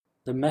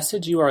The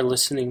message you are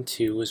listening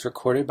to was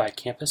recorded by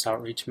Campus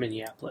Outreach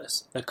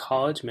Minneapolis, the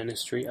college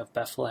ministry of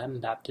Bethlehem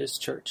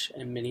Baptist Church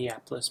in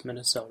Minneapolis,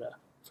 Minnesota,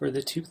 for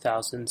the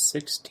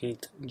 2016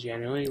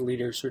 January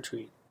Leaders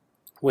Retreat,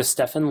 with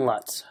Stephen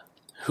Lutz,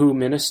 who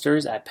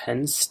ministers at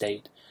Penn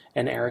State,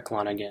 and Eric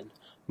Lonergan.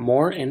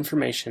 More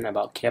information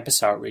about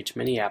Campus Outreach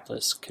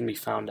Minneapolis can be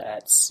found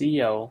at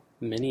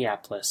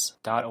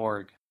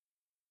cominneapolis.org.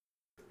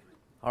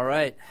 All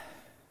right.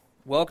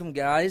 Welcome,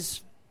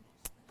 guys.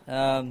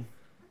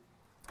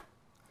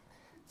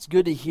 It's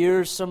good to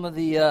hear some of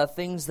the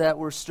things that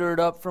were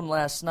stirred up from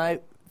last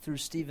night through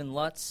Stephen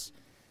Lutz.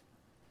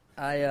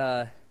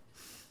 I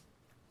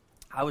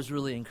was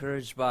really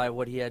encouraged by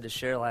what he had to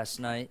share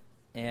last night,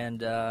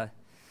 and I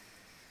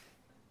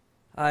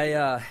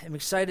am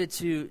excited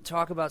to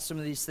talk about some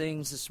of these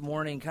things this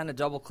morning, kind of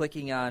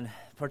double-clicking on,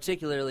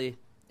 particularly,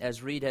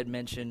 as Reed had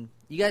mentioned.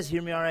 You guys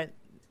hear me all right?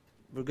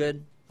 We're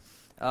good?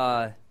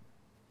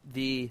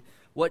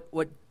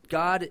 What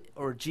God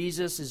or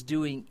Jesus is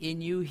doing in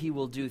you, he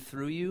will do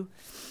through you.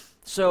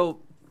 So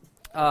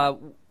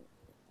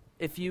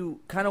if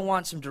you kind of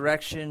want some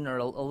direction or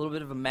a little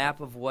bit of a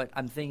map of what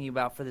I'm thinking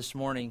about for this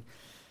morning,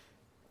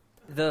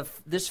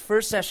 this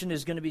first session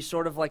is going to be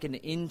sort of like an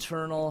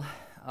internal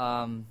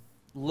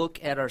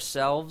look at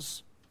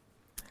ourselves.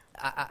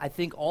 I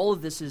think all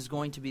of this is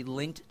going to be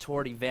linked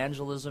toward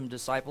evangelism,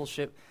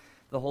 discipleship,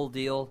 the whole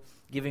deal,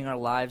 giving our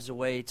lives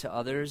away to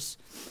others.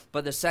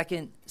 But the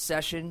second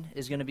session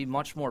is going to be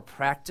much more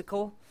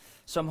practical.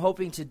 So I'm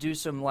hoping to do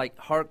some like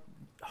heart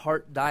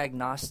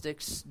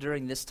diagnostics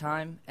during this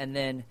time. And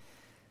then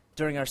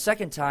during our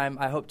second time,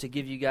 I hope to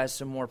give you guys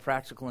some more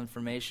practical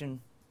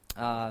information,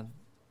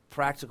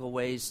 practical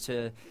ways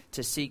to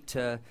seek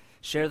to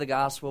share the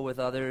gospel with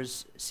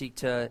others, seek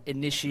to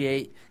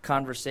initiate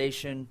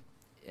conversation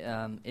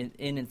in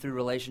and through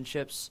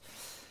relationships.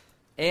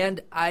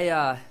 And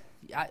I've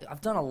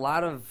done a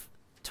lot of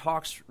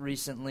talks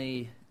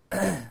recently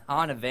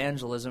on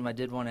evangelism. I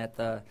did one at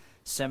the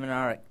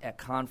seminar at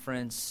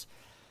conference.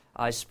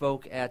 I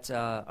spoke at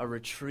a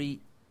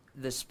retreat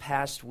this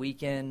past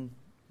weekend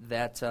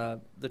that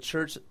the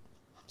church,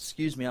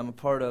 I'm a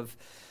part of.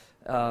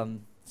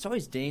 It's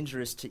always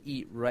dangerous to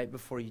eat right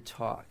before you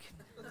talk.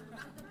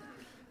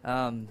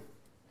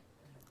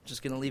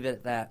 Just going to leave it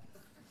at that.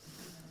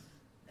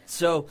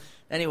 So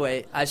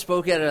anyway, I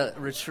spoke at a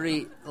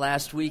retreat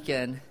last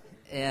weekend,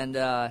 and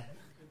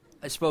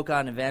I spoke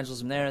on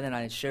evangelism there, and then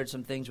I shared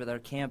some things with our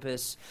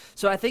campus.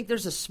 So I think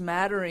there's a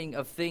smattering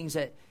of things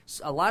that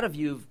a lot of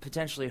you have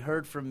potentially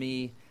heard from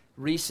me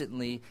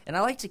recently, and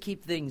I like to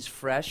keep things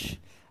fresh.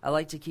 I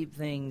like to keep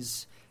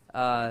things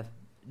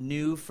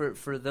new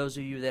for those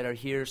of you that are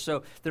here.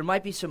 So there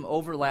might be some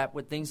overlap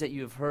with things that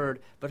you have heard,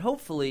 but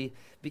hopefully,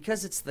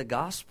 because it's the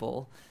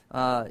gospel,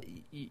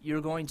 you're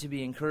going to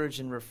be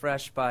encouraged and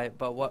refreshed by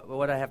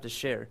what I have to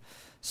share.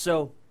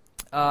 So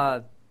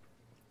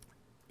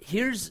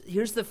Here's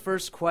the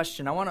first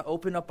question. I want to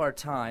open up our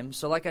time.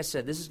 So like I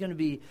said, this is going to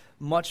be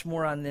much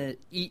more on the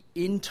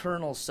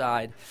internal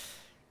side.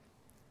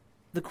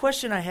 The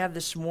question I have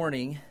this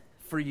morning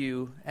for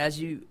you as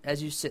you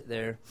sit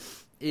there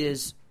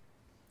is,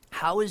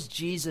 how is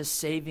Jesus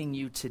saving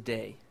you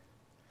today?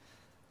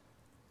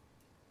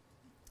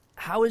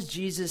 How is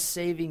Jesus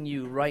saving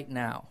you right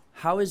now?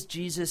 How is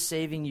Jesus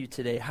saving you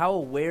today? How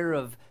aware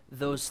of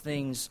those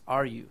things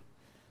are you?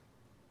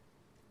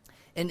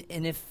 And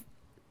if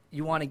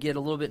you want to get a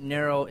little bit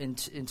narrow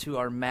into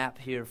our map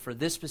here for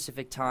this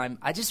specific time,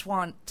 I just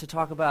want to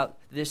talk about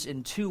this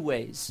in two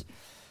ways.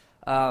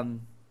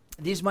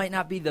 These might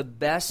not be the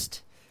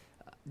best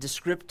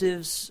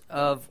descriptives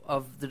of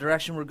the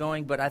direction we're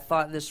going, but I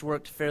thought this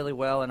worked fairly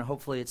well, and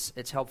hopefully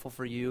it's helpful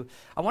for you.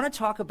 I want to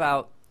talk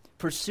about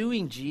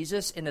pursuing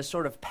Jesus in a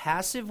sort of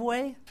passive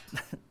way.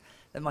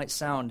 That might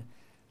sound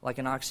like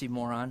an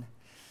oxymoron,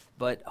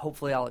 but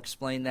hopefully I'll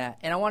explain that.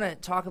 And I want to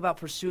talk about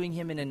pursuing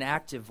him in an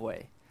active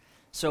way.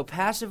 So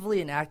passively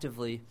and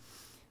actively,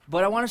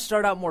 but I want to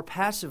start out more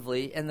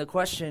passively, and the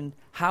question,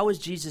 how is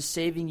Jesus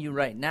saving you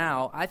right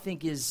now, I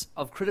think is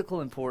of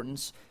critical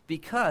importance,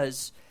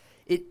 because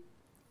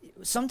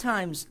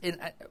sometimes,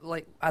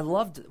 I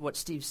loved what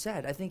Steve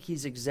said. I think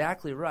he's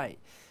exactly right.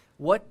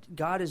 What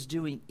God is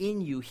doing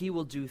in you, he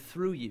will do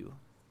through you.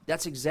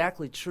 That's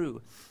exactly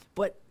true.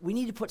 But we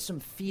need to put some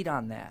feet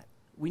on that.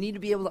 We need to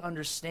be able to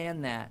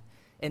understand that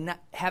and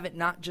not have it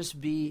not just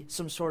be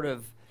some sort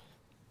of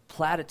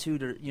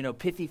platitude or,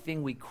 pithy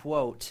thing we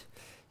quote,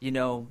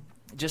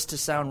 just to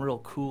sound real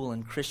cool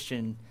and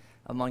Christian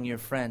among your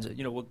friends.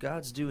 What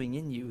God's doing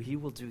in you, he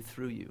will do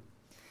through you.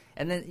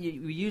 And then you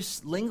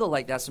use lingo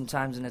like that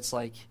sometimes, and it's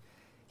like,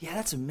 yeah,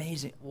 that's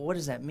amazing. Well, what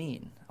does that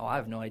mean? Oh, I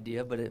have no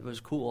idea, but it was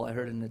cool. I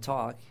heard it in the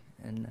talk,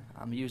 and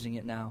I'm using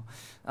it now.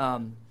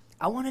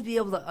 I want to be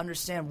able to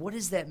understand, what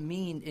does that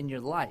mean in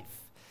your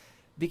life?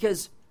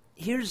 Because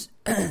here's,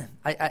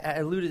 I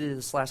alluded to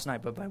this last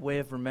night, but by way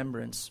of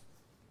remembrance,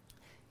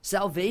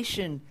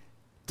 salvation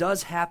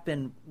does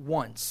happen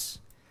once,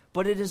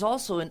 but it is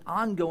also an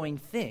ongoing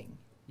thing.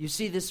 You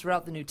see this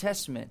throughout the New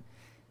Testament.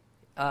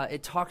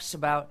 It talks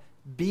about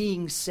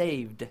being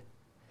saved.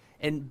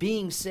 And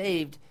being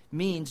saved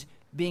means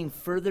being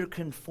further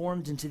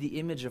conformed into the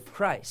image of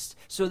Christ.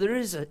 So there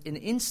is an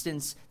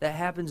instance that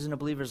happens in a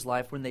believer's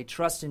life when they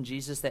trust in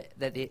Jesus, that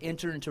they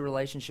enter into a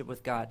relationship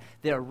with God.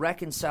 They are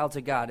reconciled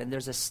to God, and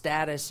there's a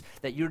status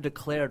that you're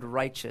declared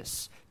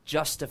righteous,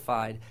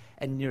 justified,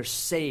 and you're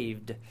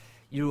saved.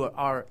 You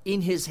are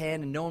in his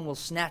hand, and no one will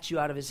snatch you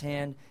out of his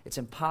hand. It's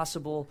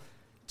impossible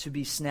to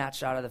be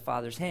snatched out of the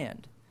Father's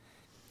hand.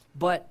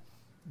 But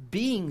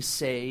being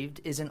saved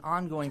is an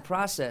ongoing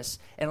process.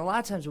 And a lot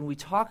of times when we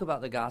talk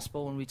about the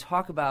gospel, when we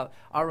talk about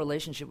our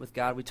relationship with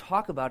God, we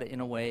talk about it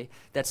in a way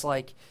that's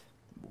like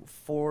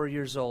 4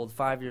 years old,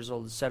 5 years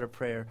old, said a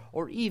prayer.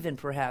 Or even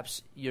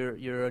perhaps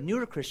you're a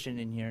newer Christian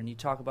in here and you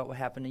talk about what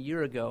happened a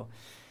year ago.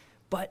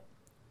 But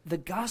the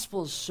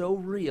gospel is so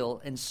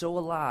real and so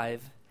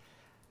alive.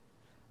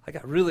 I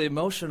got really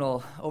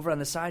emotional over on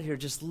the side here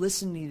just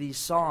listening to these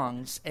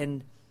songs,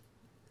 and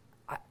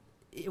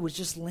it was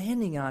just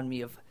landing on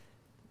me of,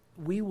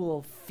 we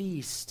will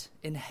feast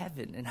in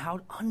heaven, and how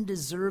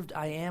undeserved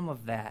I am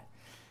of that.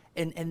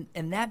 And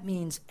that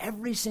means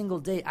every single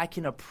day I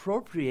can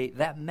appropriate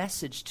that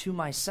message to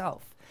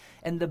myself.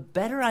 And the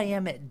better I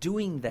am at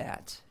doing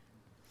that,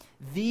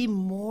 the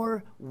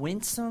more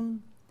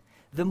winsome,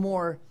 the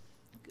more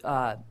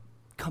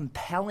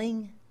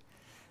compelling,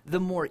 the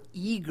more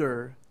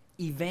eager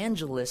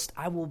evangelist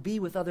I will be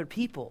with other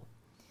people.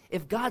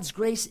 If God's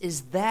grace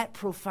is that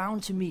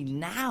profound to me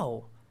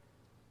now,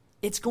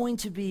 it's going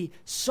to be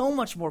so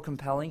much more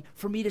compelling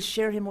for me to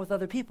share him with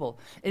other people.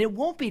 And it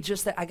won't be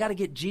just that I got to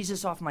get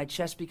Jesus off my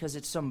chest because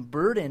it's some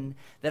burden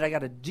that I got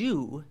to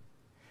do,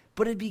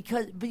 but it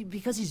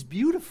because he's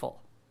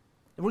beautiful.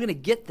 And we're going to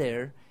get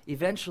there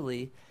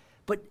eventually.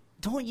 But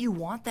don't you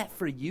want that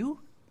for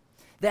you?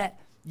 That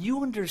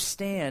you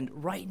understand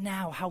right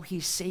now how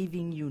he's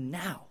saving you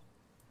now.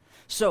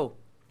 So,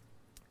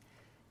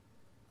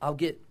 I'll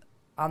get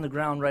on the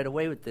ground right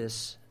away with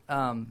this.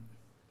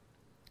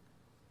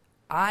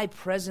 I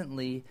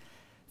presently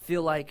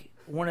feel like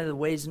one of the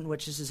ways in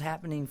which this is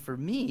happening for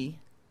me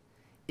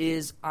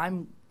is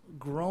I'm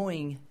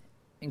growing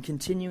and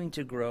continuing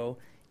to grow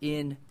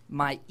in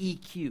my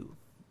EQ,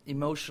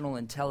 emotional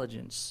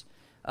intelligence.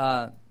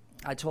 I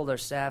told our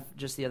staff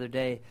just the other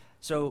day,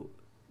 so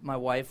my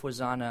wife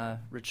was on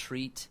a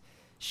retreat.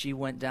 She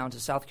went down to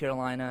South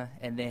Carolina,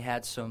 and they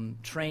had some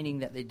training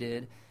that they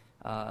did.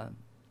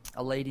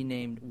 A lady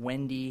named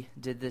Wendy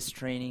did this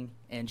training,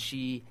 and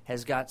she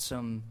has got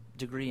some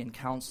degree in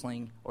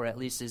counseling, or at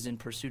least is in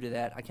pursuit of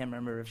that. I can't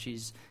remember if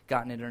she's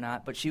gotten it or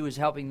not, but she was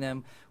helping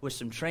them with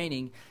some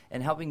training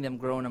and helping them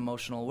grow in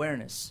emotional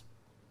awareness.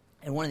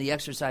 And one of the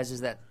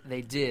exercises that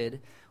they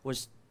did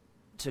was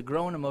to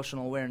grow in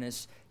emotional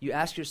awareness, you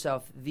ask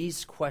yourself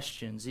these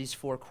questions, these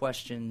 4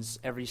 questions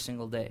every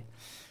single day.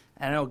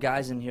 And I know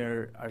guys in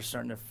here are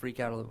starting to freak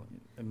out a little.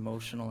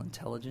 Emotional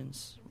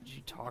intelligence? What are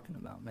you talking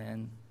about,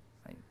 man?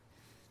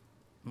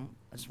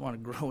 I just want to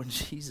grow in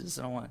Jesus.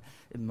 I don't want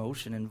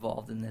emotion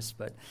involved in this,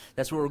 but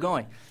that's where we're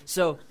going.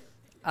 So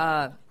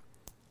I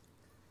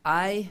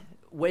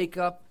wake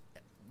up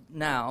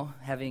now,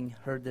 having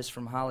heard this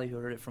from Holly, who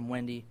heard it from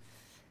Wendy,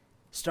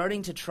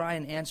 starting to try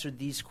and answer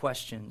these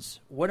questions.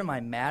 What am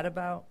I mad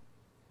about?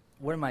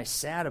 What am I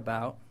sad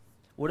about?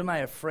 What am I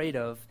afraid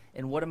of?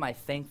 And what am I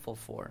thankful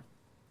for?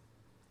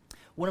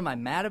 What am I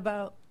mad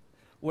about?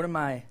 What am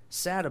I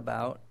sad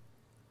about?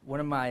 What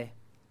am I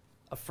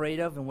afraid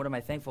of, and what am I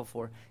thankful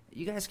for?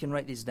 You guys can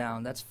write these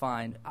down. That's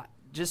fine.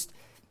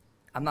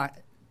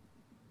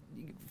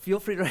 Feel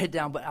free to write it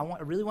down, but I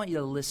really want you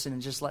to listen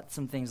and just let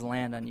some things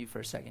land on you for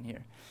a second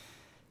here.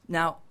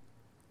 Now,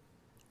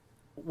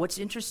 what's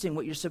interesting,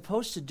 what you're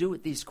supposed to do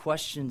with these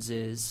questions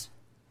is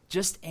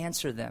just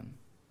answer them.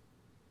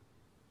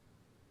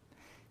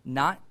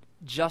 Not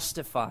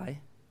justify,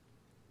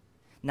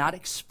 not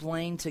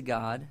explain to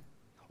God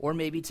or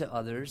maybe to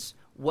others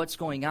what's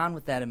going on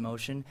with that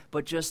emotion,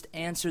 but just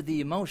answer the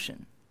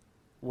emotion.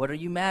 What are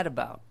you mad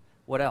about?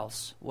 What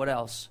else? What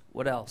else?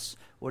 What else?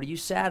 What are you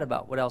sad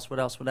about? What else? What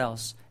else? What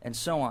else? And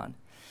so on.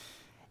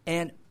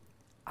 And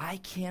I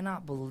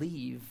cannot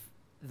believe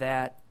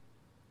that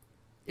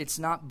it's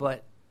not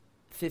but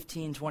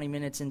 15, 20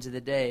 minutes into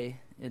the day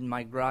in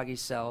my groggy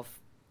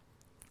self,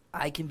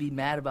 I can be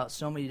mad about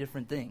so many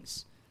different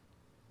things.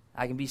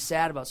 I can be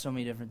sad about so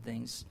many different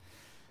things.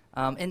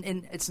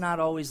 And it's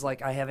not always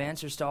like I have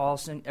answers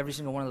to every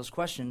single one of those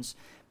questions,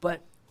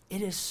 but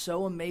it is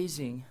so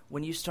amazing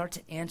when you start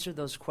to answer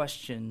those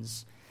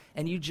questions,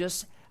 and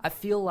I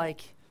feel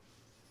like,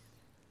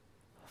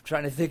 I'm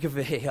trying to think of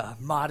a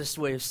modest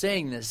way of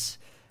saying this,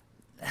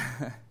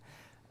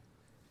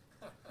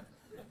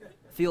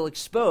 feel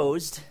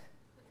exposed,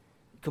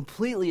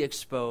 completely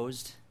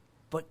exposed,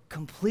 but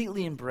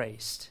completely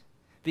embraced.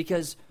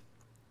 Because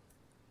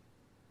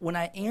when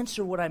I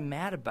answer what I'm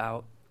mad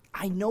about,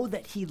 I know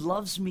that he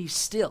loves me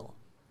still.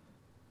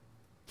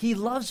 He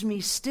loves me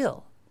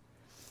still.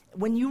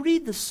 When you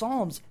read the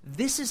Psalms,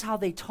 this is how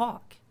they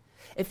talk.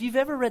 If you've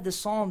ever read the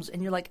Psalms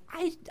and you're like,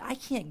 I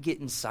can't get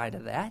inside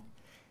of that,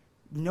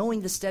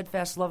 knowing the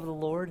steadfast love of the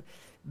Lord,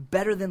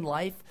 better than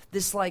life,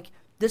 this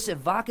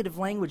evocative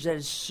language that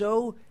is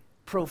so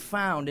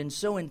profound and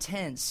so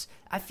intense.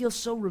 I feel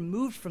so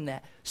removed from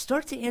that.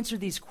 Start to answer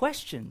these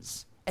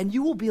questions, and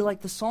you will be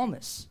like the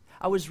psalmist.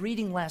 I was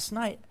reading last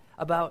night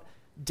about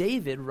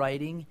David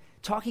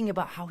talking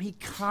about how he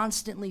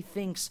constantly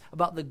thinks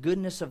about the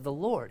goodness of the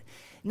Lord.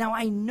 Now,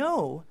 I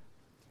know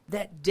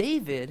that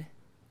David,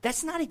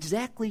 that's not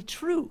exactly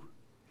true,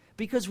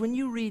 because when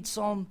you read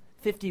Psalm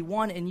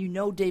 51 and you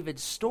know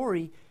David's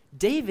story,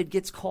 David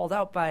gets called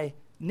out by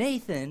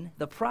Nathan,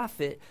 the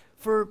prophet,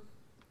 for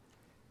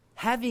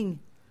having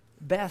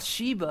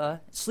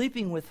Bathsheba,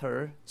 sleeping with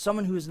her,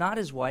 someone who is not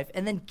his wife,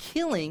 and then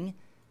killing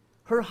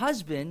her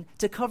husband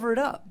to cover it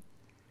up.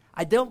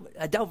 I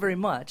doubt very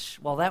much,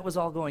 while that was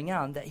all going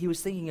on, that he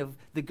was thinking of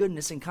the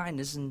goodness and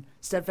kindness and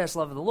steadfast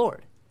love of the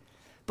Lord.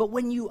 But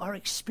when you are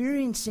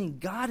experiencing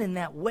God in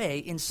that way,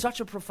 in such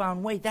a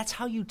profound way, that's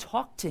how you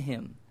talk to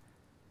him.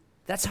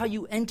 That's how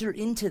you enter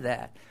into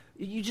that.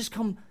 You just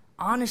come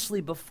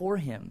honestly before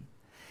him.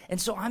 And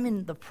so I'm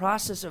in the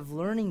process of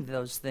learning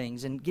those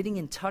things and getting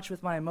in touch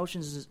with my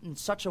emotions in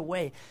such a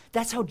way.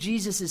 That's how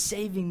Jesus is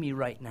saving me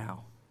right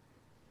now.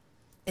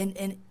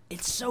 And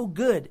it's so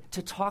good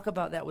to talk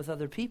about that with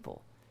other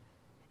people.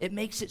 It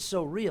makes it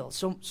so real.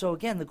 So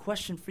again, the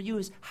question for you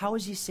is, how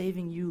is he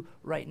saving you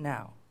right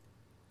now?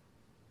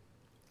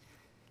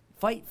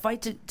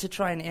 Fight to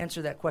try and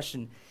answer that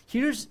question.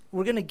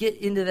 We're going to get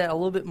into that a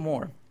little bit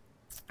more.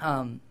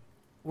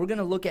 We're going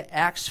to look at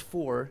Acts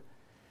 4.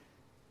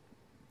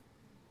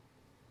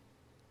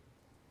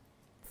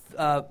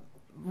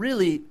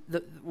 Really,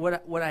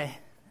 what I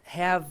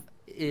have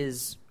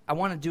is, I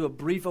want to do a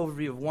brief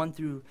overview of 1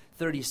 through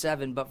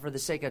 37, but for the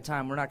sake of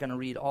time, we're not going to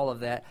read all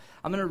of that.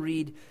 I'm going to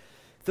read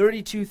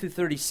 32 through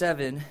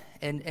 37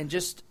 and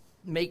just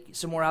make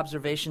some more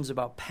observations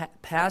about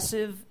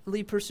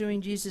passively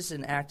pursuing Jesus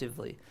and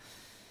actively.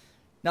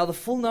 Now, the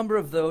full number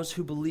of those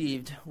who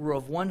believed were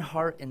of one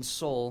heart and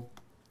soul,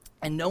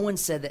 and no one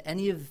said that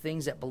any of the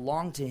things that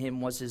belonged to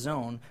him was his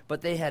own,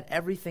 but they had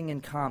everything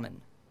in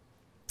common.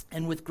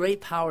 And with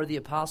great power the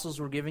apostles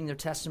were giving their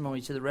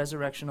testimony to the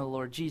resurrection of the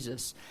Lord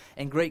Jesus,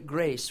 and great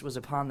grace was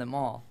upon them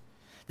all.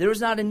 There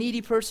was not a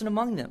needy person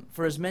among them,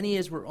 for as many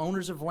as were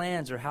owners of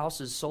lands or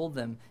houses sold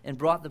them, and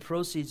brought the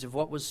proceeds of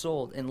what was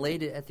sold, and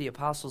laid it at the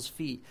apostles'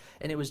 feet,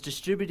 and it was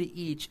distributed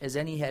each as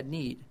any had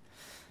need.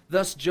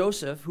 Thus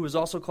Joseph, who was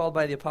also called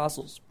by the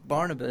apostles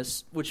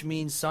Barnabas, which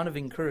means son of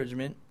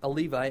encouragement, a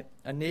Levite,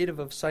 a native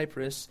of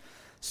Cyprus,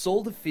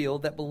 sold a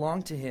field that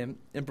belonged to him,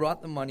 and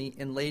brought the money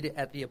and laid it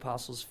at the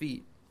apostles'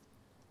 feet.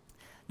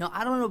 Now,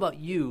 I don't know about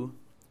you,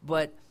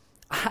 but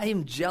I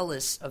am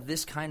jealous of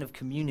this kind of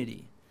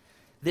community.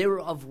 They were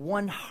of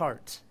one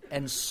heart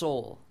and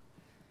soul.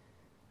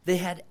 They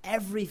had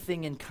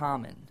everything in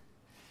common.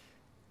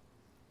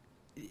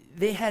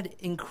 They had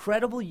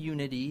incredible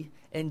unity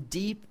and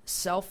deep,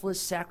 selfless,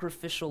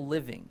 sacrificial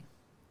living.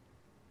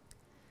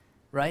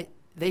 Right?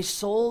 They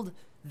sold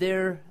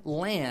their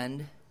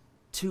land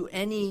to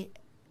any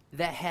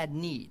that had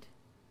need.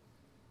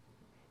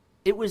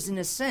 It was, in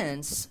a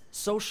sense,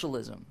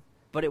 socialism,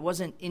 but it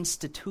wasn't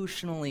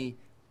institutionally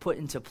put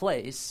into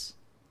place.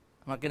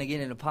 I'm not going to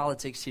get into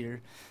politics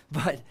here,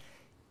 but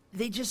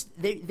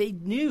they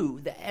knew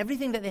that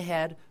everything that they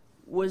had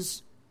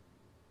was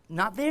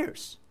not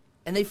theirs,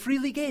 and they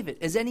freely gave it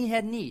as any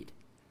had need.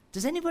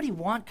 Does anybody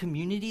want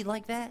community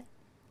like that?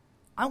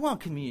 I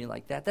want community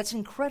like that. That's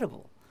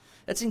incredible.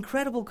 That's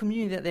incredible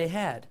community that they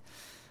had.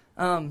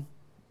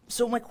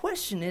 So my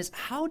question is,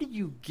 how do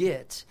you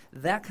get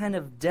that kind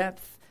of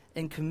depth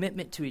and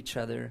commitment to each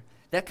other,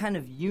 that kind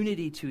of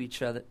unity to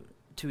each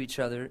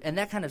other, and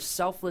that kind of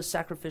selfless,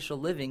 sacrificial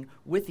living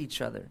with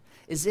each other?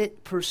 Is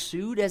it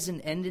pursued as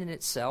an end in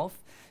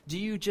itself? Do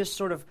you just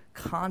sort of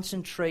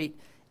concentrate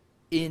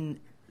in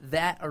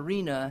that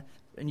arena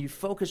and you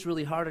focus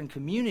really hard on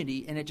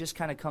community and it just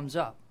kind of comes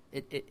up?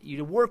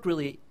 You work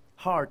really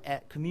hard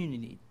at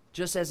community,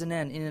 just as an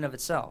end in and of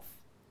itself.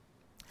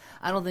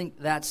 I don't think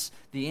that's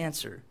the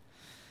answer.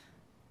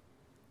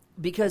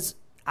 Because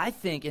I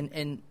think,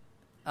 and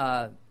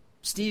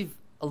Steve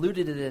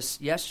alluded to this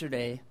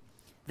yesterday,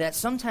 that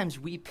sometimes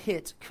we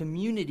pit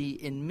community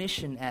and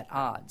mission at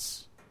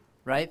odds,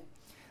 right?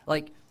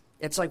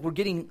 It's like we're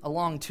getting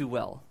along too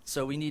well,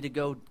 so we need to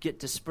go get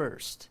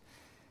dispersed.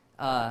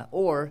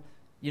 Or,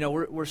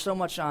 we're so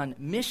much on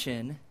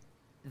mission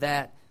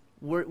that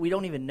we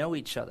don't even know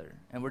each other,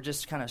 and we're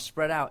just kind of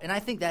spread out. And I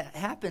think that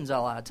happens a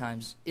lot of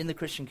times in the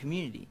Christian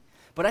community.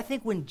 But I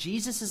think when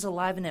Jesus is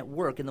alive and at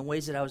work in the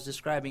ways that I was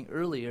describing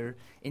earlier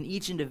in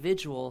each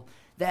individual,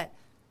 that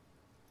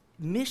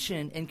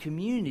mission and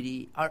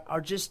community are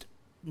just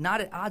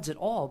not at odds at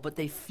all, but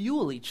they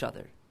fuel each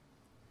other.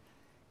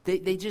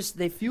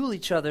 They fuel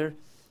each other,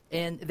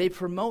 and they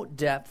promote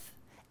depth,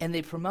 and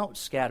they promote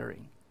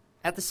scattering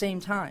at the same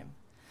time.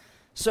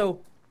 So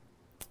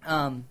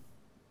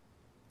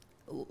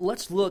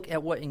let's look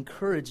at what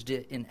encouraged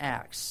it in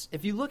Acts.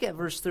 If you look at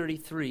verse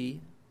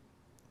 33,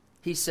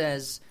 he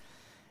says,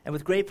 "And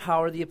with great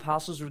power the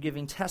apostles were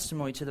giving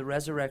testimony to the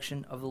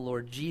resurrection of the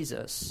Lord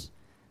Jesus."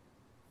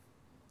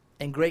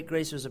 and great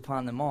grace was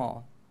upon them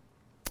all.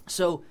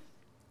 So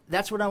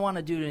that's what I want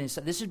to do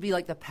today. This would be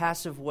like the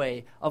passive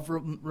way of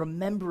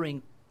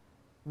remembering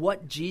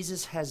what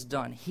Jesus has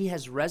done. He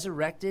has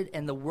resurrected,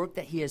 and the work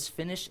that he has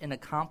finished and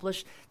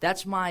accomplished,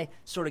 that's my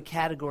sort of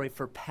category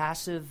for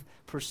passive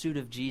pursuit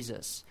of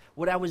Jesus.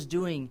 What I was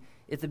doing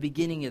at the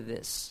beginning of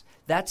this,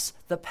 that's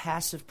the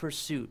passive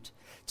pursuit.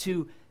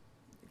 To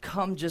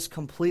come just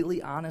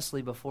completely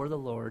honestly before the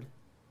Lord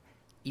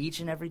each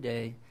and every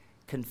day,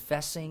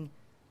 confessing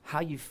how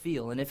you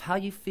feel. And if how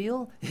you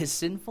feel is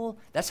sinful,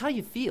 that's how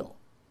you feel.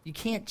 You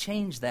can't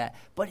change that.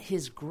 But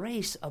his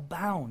grace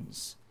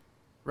abounds,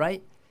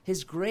 right?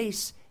 His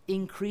grace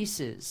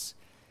increases.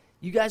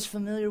 You guys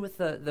familiar with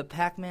the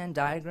Pac-Man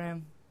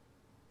diagram?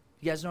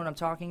 You guys know what I'm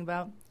talking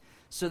about?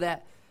 So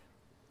that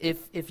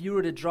if you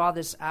were to draw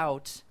this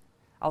out,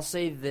 I'll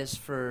save this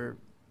for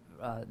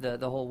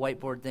the whole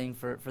whiteboard thing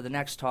for the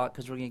next talk,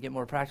 because we're going to get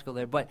more practical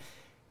there. But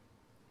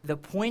the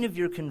point of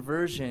your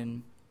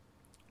conversion,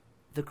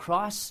 the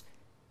cross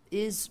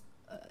is,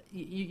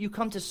 you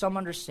come to some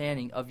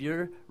understanding of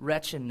your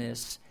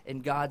wretchedness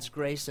and God's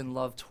grace and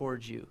love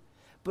towards you.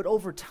 But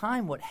over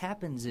time, what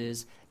happens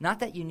is not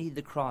that you need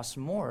the cross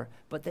more,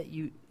 but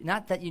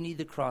not that you need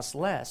the cross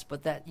less,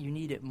 but that you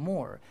need it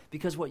more.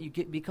 Because what you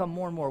become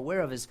more and more aware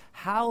of is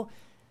how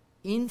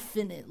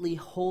infinitely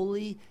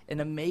holy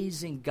and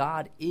amazing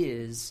God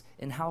is,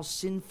 and how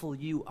sinful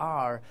you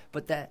are,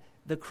 but that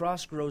the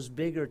cross grows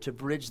bigger to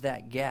bridge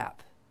that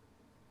gap.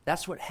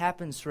 That's what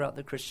happens throughout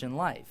the Christian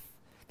life.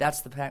 That's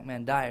the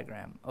Pac-Man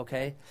diagram,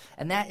 okay?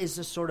 And that is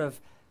the sort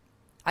of,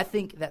 I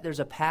think that there's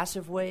a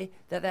passive way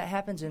that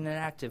happens and an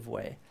active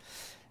way.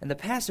 And the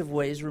passive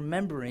way is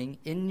remembering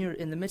in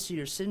the midst of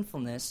your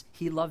sinfulness,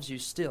 he loves you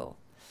still.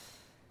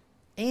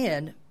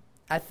 And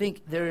I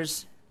think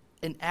there's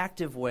an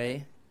active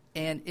way,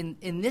 and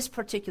in this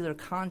particular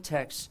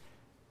context,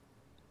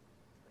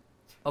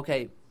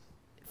 okay,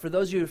 for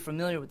those of you who are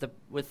familiar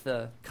with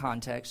the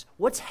context,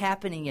 what's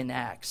happening in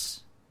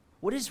Acts?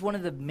 What is one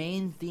of the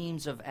main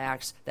themes of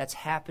Acts that's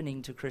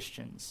happening to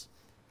Christians?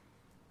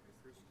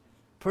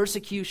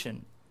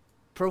 Persecution.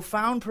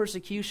 Profound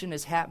persecution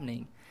is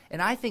happening.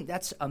 And I think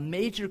that's a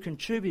major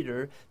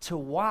contributor to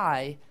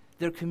why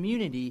their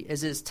community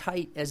is as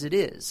tight as it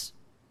is.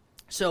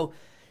 So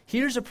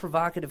here's a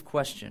provocative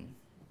question.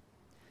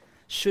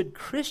 Should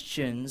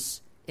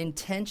Christians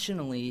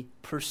intentionally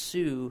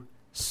pursue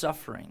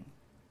suffering?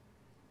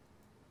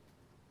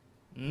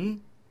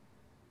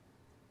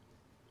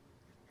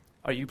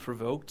 Are you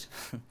provoked?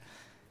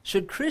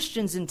 Should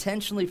Christians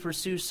intentionally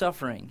pursue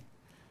suffering?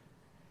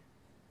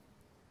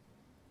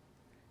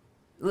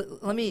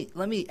 Let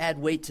me add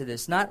weight to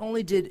this. Not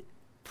only did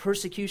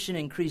persecution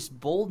increase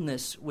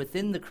boldness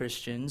within the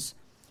Christians,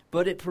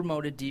 but it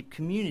promoted deep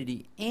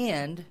community.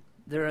 And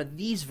there are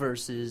these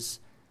verses,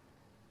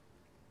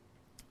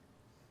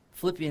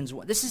 Philippians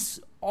 1. This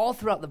is all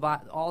throughout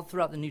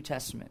the New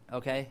Testament,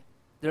 okay?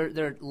 There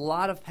are a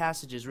lot of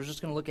passages. We're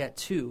just going to look at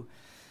two.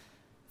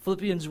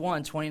 Philippians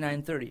 1,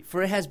 29-30.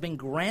 For it has been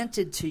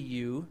granted to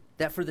you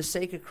that for the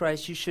sake of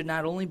Christ you should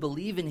not only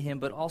believe in him,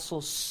 but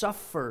also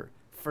suffer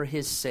for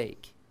his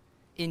sake,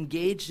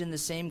 engaged in the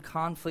same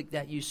conflict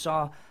that you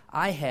saw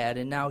I had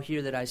and now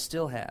hear that I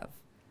still have.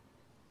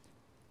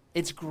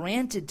 It's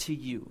granted to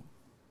you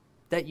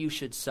that you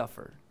should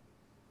suffer.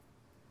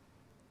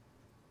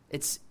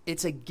 It's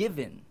a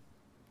given.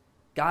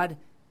 God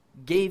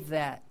gave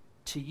that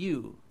to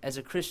you as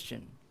a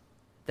Christian,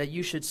 that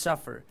you should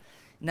suffer.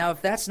 Now,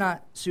 if that's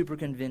not super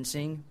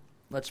convincing,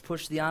 let's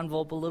push the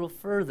envelope a little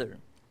further.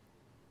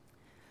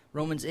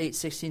 Romans 8,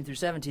 16 through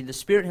 17. The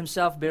Spirit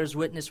himself bears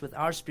witness with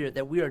our spirit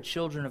that we are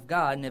children of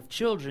God, and if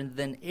children,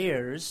 then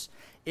heirs,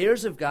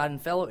 heirs of God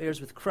and fellow heirs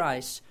with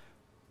Christ,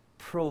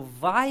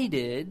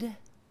 provided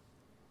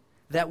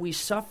that we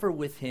suffer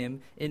with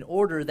him in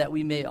order that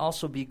we may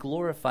also be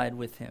glorified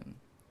with him.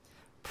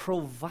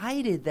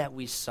 Provided that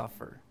we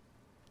suffer.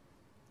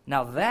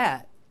 Now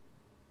that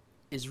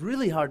is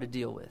really hard to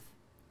deal with.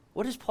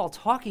 What is Paul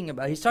talking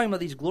about? He's talking about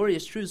these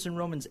glorious truths in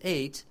Romans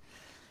 8,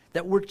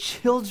 that we're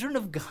children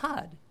of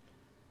God.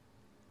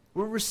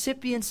 We're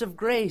recipients of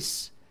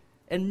grace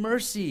and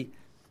mercy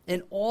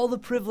and all the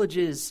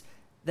privileges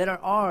that are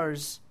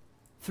ours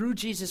through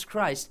Jesus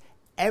Christ.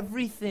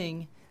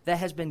 Everything that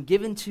has been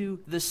given to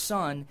the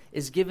Son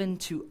is given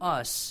to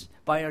us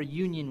by our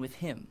union with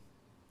him.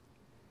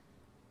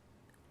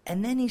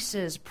 And then he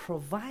says,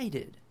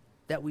 provided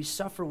that we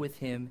suffer with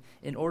him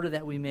in order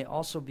that we may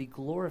also be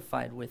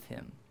glorified with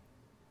him.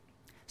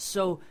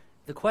 So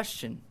the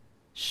question,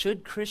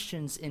 should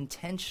Christians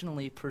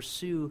intentionally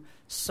pursue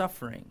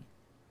suffering?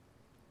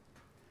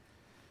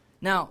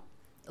 Now,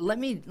 let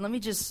me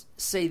just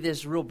say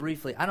this real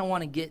briefly. I don't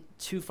want to get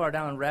too far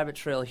down a rabbit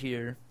trail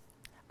here.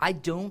 I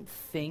don't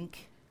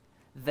think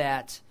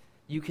that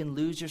you can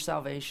lose your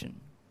salvation.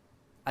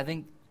 I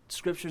think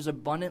Scripture is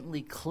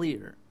abundantly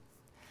clear.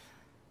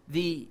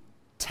 The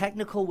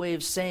technical way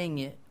of saying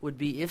it would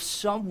be if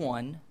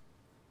someone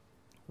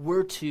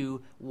were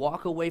to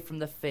walk away from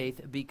the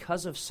faith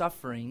because of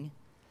suffering,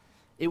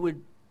 it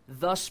would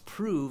thus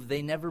prove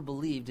they never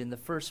believed in the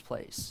first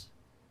place.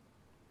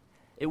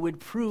 It would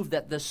prove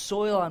that the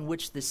soil on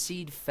which the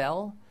seed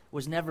fell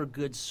was never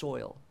good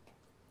soil.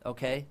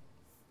 Okay?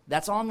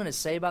 That's all I'm going to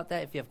say about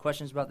that. If you have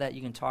questions about that,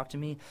 you can talk to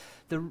me.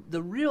 The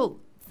real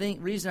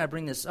reason I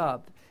bring this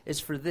up is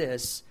for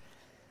this.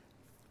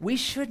 We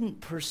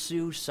shouldn't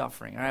pursue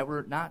suffering, all right?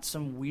 We're not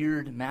some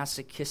weird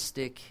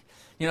masochistic,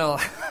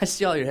 I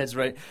see all your heads,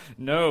 right?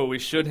 No, we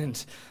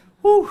shouldn't.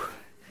 Whew.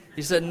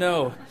 You said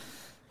no.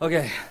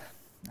 Okay,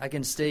 I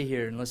can stay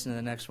here and listen to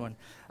the next one.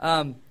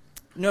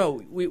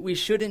 No, we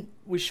shouldn't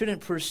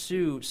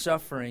pursue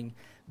suffering,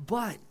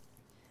 but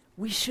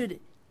we should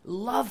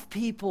love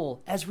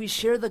people as we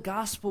share the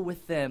gospel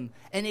with them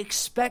and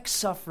expect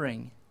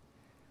suffering.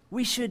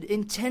 We should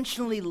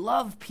intentionally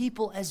love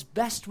people as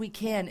best we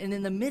can. And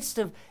in the midst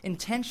of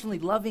intentionally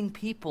loving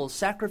people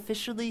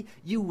sacrificially,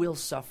 you will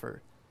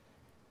suffer.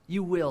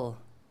 You will.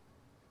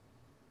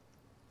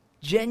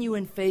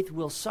 Genuine faith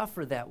will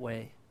suffer that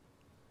way.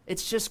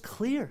 It's just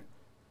clear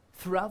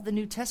throughout the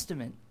New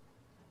Testament.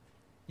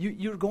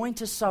 You're going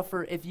to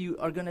suffer if you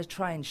are going to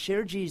try and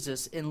share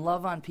Jesus and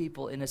love on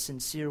people in a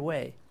sincere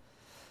way.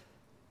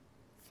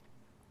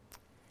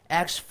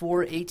 Acts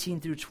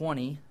 4:18 through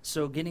 20,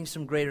 so getting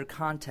some greater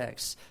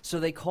context. So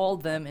they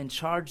called them and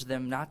charged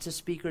them not to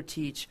speak or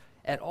teach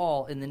at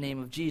all in the name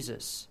of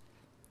Jesus.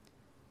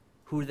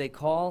 Who do they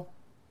call?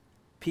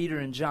 Peter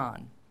and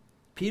John.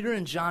 Peter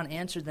and John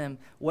answered them,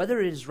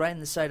 whether it is right in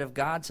the sight of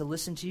God to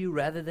listen to you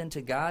rather than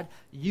to God,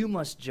 you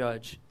must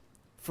judge.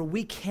 For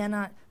we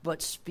cannot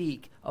but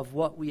speak of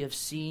what we have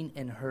seen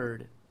and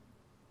heard.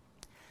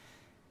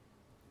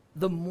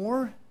 The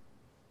more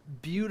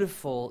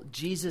beautiful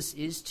Jesus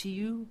is to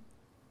you,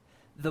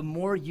 the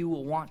more you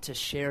will want to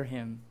share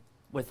him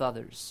with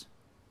others.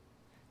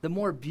 The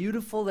more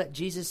beautiful that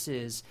Jesus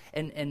is,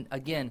 and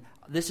again,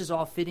 this is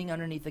all fitting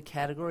underneath the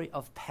category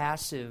of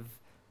passive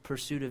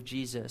pursuit of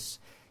Jesus.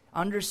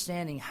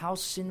 Understanding how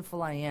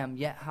sinful I am,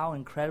 yet how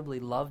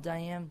incredibly loved I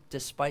am,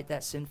 despite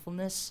that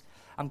sinfulness,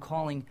 I'm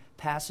calling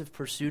passive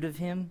pursuit of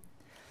him.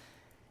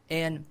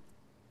 And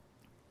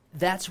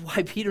that's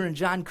why Peter and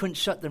John couldn't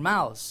shut their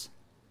mouths.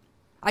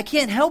 I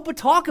can't help but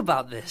talk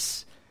about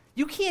this.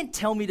 You can't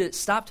tell me to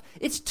stop.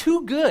 It's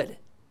too good.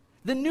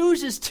 The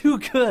news is too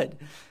good.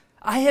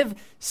 I have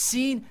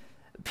seen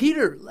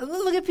Peter.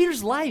 Look at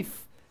Peter's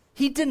life.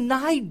 He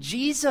denied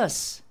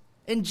Jesus,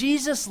 and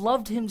Jesus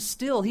loved him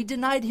still. He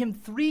denied him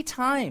 3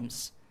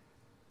 times.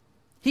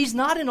 He's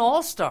not an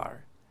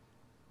all-star.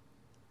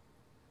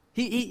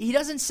 He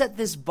doesn't set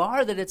this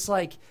bar that it's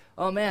like,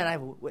 oh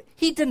man,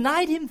 he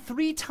denied him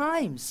 3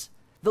 times.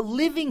 The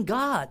living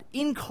God,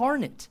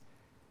 incarnate.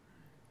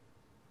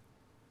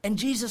 And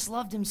Jesus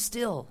loved him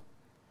still.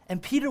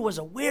 And Peter was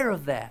aware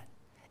of that.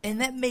 And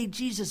that made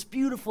Jesus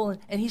beautiful.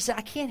 And he said,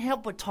 I can't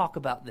help but talk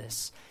about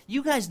this.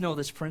 You guys know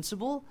this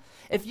principle.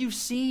 If you've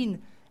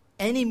seen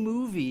any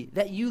movie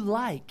that you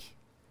like,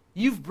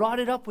 you've brought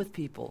it up with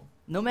people.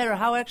 No matter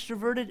how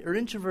extroverted or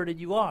introverted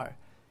you are,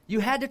 you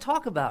had to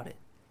talk about it.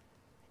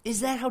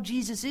 Is that how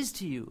Jesus is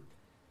to you?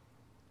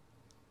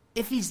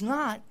 If he's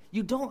not,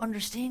 you don't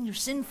understand your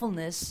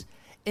sinfulness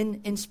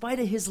in spite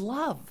of his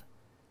love.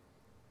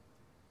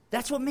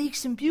 That's what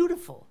makes him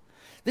beautiful.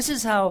 This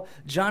is how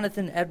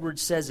Jonathan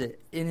Edwards says it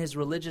in his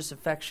Religious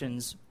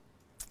Affections.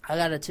 I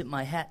got to tip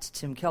my hat to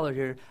Tim Keller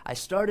here. I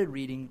started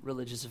reading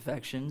Religious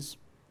Affections.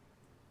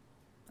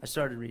 I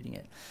started reading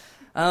it.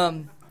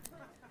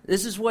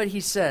 This is what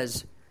he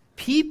says.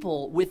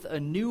 People with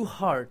a new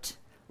heart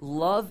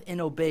love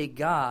and obey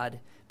God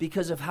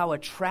because of how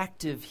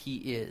attractive he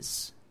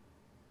is.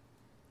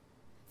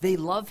 They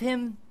love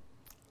him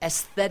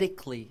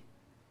aesthetically.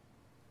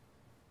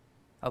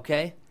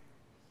 Okay?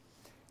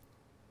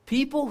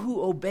 People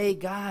who obey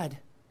God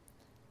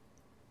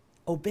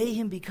obey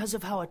him because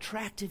of how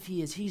attractive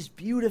he is. He's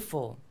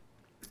beautiful.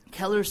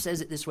 Keller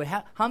says it this way.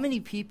 How many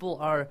people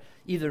are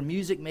either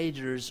music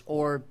majors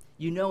or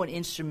you know an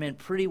instrument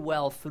pretty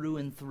well through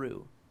and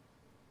through?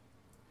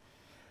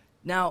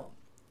 Now,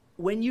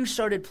 when you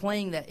started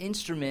playing that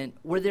instrument,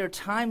 were there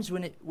times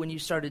when you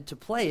started to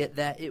play it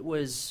that it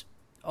was,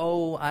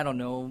 I don't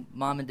know,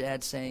 mom and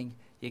dad saying,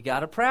 you got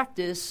to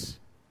practice?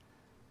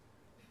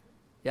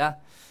 Yeah?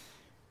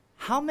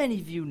 How many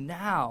of you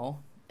now,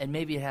 and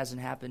maybe it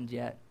hasn't happened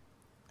yet,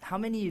 how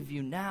many of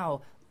you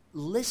now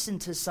listen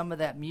to some of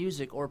that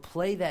music or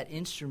play that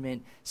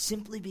instrument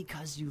simply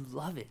because you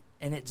love it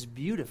and it's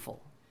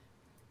beautiful?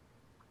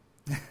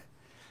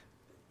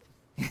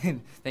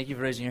 Thank you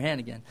for raising your hand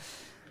again.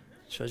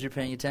 Shows you're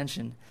paying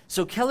attention.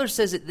 So Keller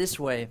says it this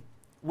way.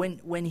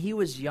 When he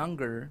was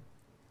younger,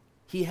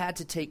 he had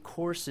to take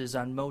courses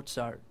on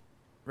Mozart,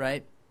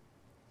 right?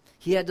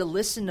 He had to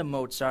listen to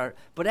Mozart,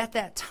 but at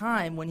that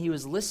time when he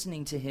was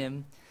listening to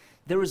him,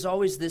 there was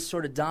always this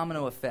sort of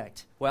domino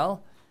effect.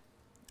 Well,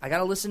 I got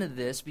to listen to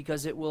this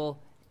because it will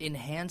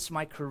enhance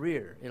my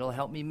career. It'll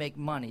help me make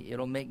money.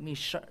 It'll make me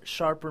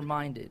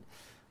sharper-minded.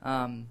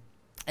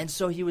 And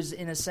so he was,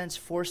 in a sense,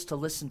 forced to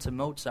listen to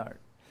Mozart.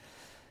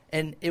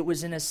 And it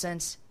was, in a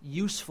sense,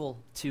 useful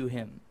to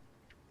him.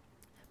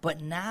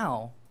 But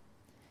now,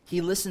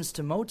 He listens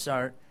to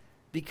Mozart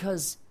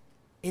because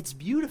it's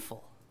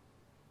beautiful.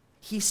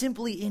 He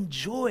simply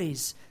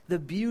enjoys the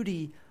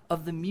beauty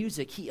of the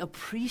music. He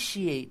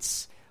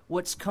appreciates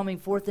what's coming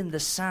forth in the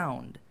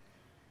sound.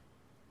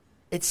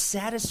 It's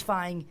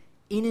satisfying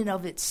in and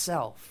of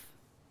itself.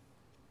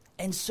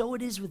 And so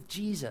it is with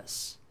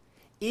Jesus.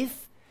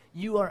 If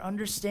you are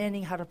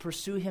understanding how to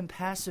pursue him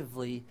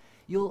passively,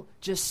 you'll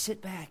just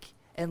sit back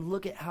and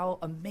look at how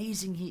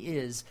amazing he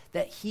is,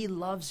 that he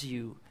loves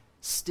you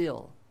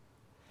still.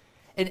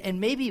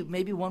 And maybe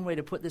one way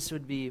to put this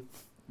would be,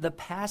 the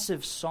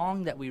passive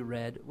song that we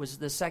read was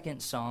the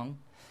second song,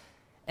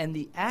 and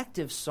the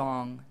active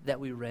song that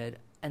we read,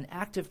 an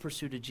active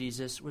pursuit of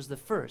Jesus, was the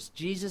first.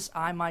 Jesus,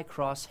 I my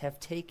cross have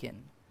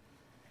taken.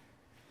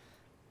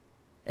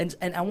 And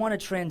I want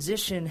to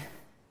transition.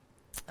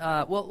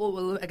 I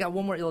got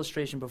one more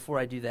illustration before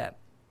I do that.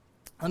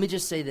 Let me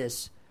just say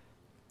this.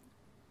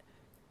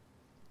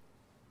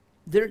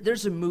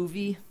 There's a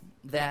movie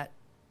that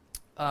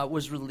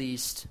was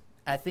released.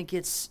 I think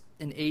it's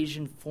an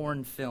Asian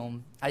foreign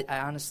film. I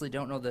honestly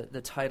don't know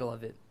the title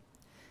of it.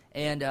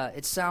 And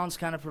it sounds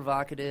kind of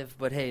provocative,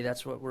 but hey,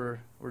 that's what we're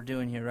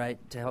doing here, right?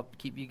 To help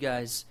keep you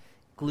guys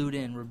glued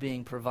in, we're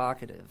being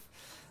provocative.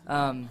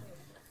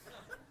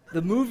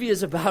 The movie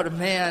is about a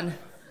man.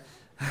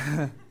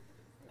 I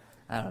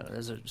don't know.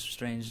 There's a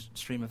strange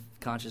stream of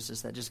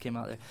consciousness that just came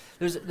out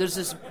there.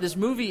 This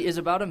movie is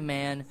about a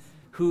man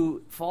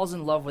who falls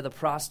in love with a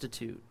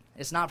prostitute.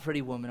 It's not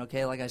Pretty Woman,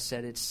 okay? Like I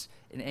said, it's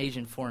an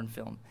Asian foreign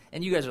film.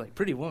 And you guys are like,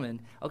 Pretty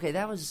Woman? Okay,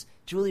 that was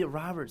Julia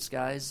Roberts,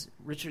 guys.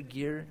 Richard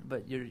Gere,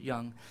 but you're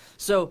young.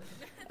 So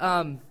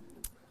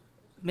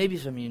maybe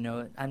some of you know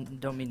it. I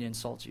don't mean to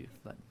insult you,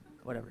 but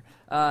whatever.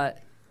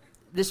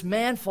 This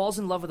man falls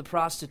in love with a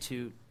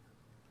prostitute,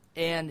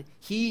 and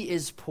he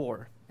is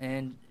poor,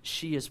 and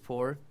she is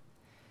poor.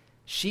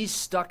 She's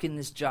stuck in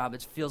this job.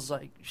 It feels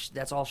like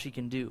that's all she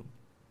can do.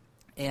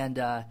 And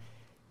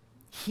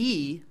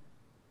he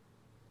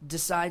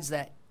decides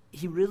that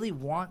he really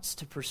wants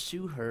to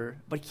pursue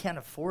her, but he can't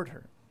afford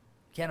her.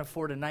 Can't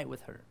afford a night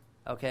with her,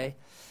 okay?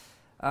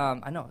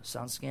 I know, it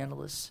sounds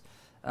scandalous.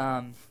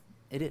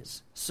 It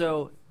is.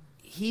 So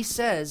he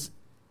says,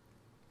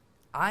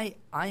 I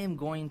am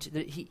going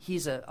to,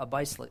 he's a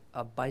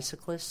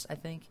bicyclist, I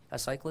think, a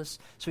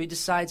cyclist. So he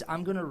decides,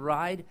 I'm going to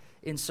ride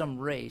in some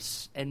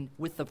race, and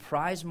with the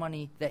prize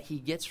money that he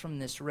gets from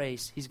this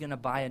race, he's going to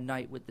buy a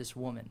night with this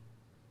woman,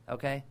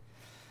 okay?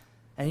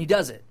 And he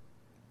does it.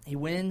 He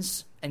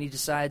wins, and he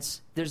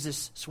decides there's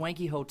this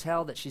swanky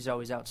hotel that she's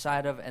always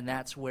outside of, and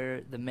that's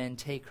where the men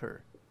take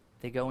her.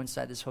 They go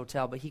inside this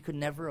hotel, but he could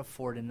never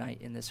afford a night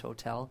in this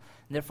hotel,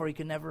 and therefore he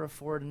could never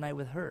afford a night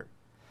with her.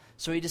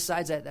 So he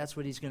decides that that's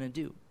what he's going to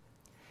do.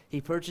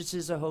 He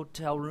purchases a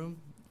hotel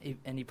room,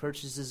 and he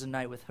purchases a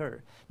night with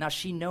her. Now,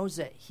 she knows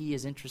that he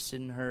is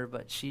interested in her,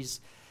 but she's,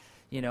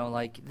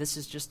 like, this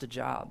is just a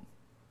job.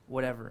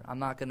 Whatever. I'm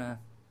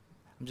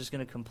just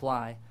going to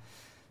comply.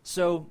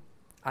 So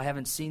I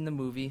haven't seen the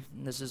movie.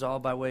 This is all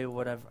by way of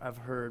what I've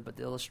heard, but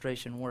the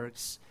illustration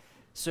works.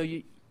 So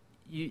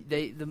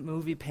the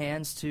movie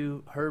pans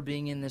to her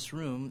being in this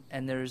room,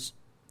 and there's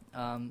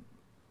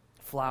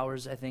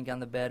flowers, I think, on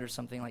the bed or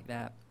something like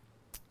that.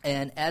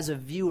 And as a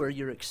viewer,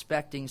 you're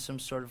expecting some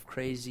sort of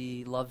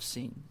crazy love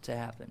scene to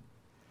happen.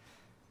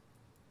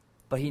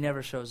 But he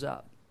never shows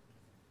up.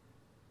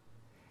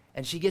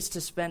 And she gets to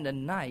spend a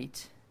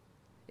night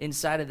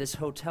inside of this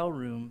hotel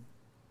room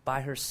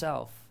by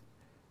herself.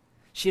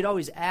 She had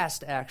always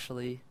asked,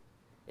 actually,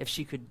 if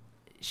she could,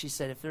 she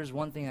said, if there's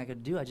one thing I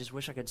could do, I just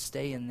wish I could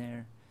stay in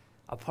there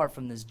apart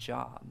from this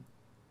job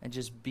and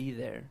just be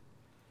there.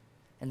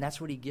 And that's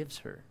what he gives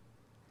her.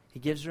 He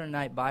gives her a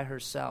night by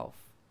herself.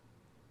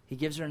 He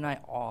gives her a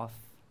night off.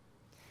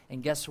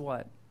 And guess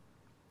what?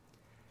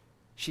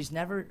 She's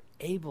never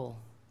able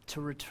to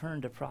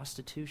return to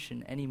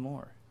prostitution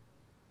anymore.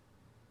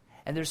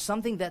 And there's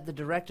something that the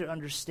director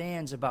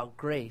understands about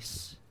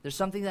grace. There's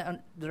something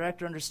that the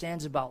director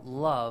understands about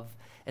love.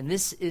 And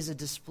this is a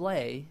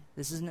display,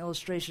 this is an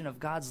illustration of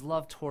God's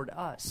love toward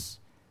us.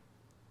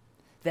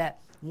 That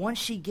once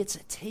she gets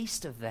a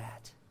taste of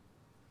that,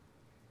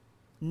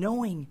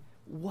 knowing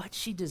what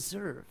she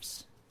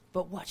deserves,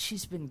 but what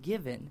she's been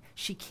given,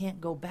 she can't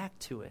go back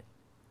to it.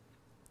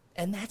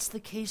 And that's the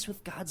case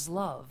with God's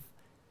love.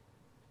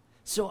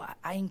 So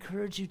I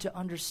encourage you to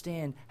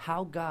understand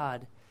how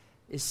God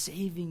is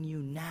saving you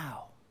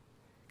now.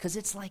 Because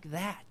it's like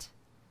that.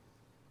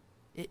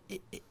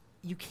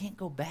 You can't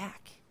go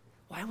back.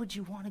 Why would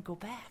you want to go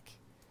back?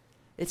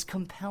 It's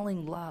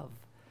compelling love.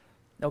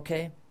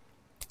 Okay?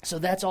 So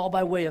that's all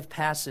by way of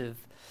passive.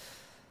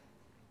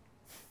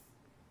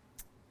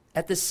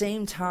 At the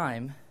same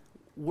time,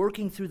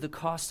 working through the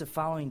cost of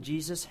following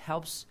Jesus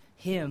helps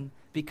him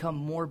become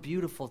more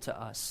beautiful to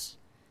us.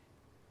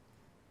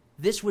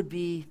 This would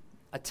be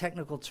a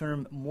technical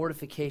term,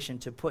 mortification,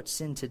 to put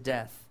sin to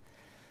death.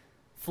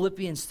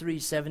 Philippians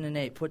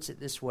 3:7-8 puts it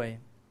this way: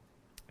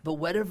 but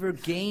whatever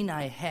gain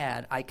I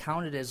had, I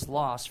counted as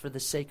loss for the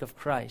sake of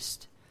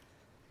Christ.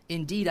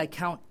 Indeed, I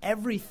count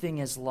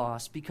everything as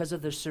loss because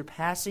of the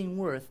surpassing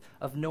worth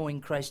of knowing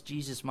Christ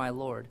Jesus my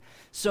Lord.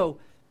 So,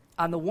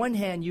 on the one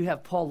hand, you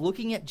have Paul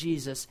looking at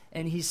Jesus,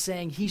 and he's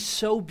saying, he's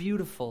so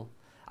beautiful.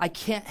 I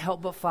can't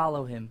help but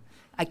follow him.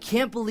 I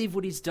can't believe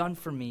what he's done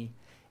for me.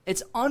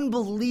 It's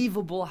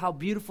unbelievable how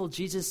beautiful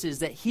Jesus is,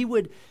 that he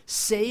would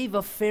save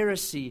a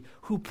Pharisee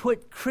who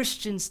put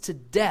Christians to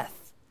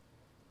death,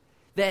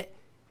 that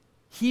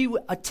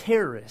a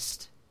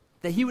terrorist,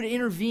 that he would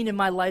intervene in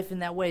my life in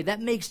that way.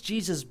 That makes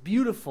Jesus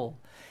beautiful.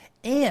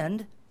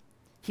 And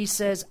he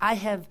says,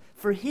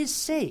 for his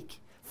sake,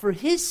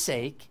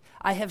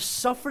 I have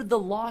suffered the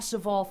loss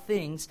of all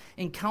things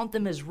and count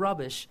them as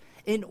rubbish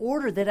in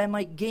order that I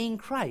might gain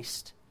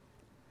Christ.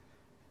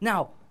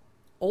 Now,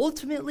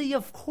 ultimately,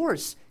 of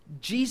course,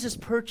 Jesus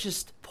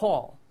purchased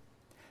Paul.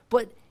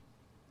 But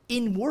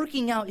in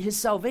working out his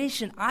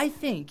salvation, I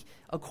think,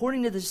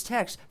 according to this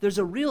text, there's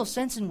a real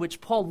sense in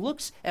which Paul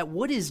looks at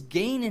what is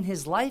gain in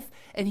his life,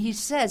 and he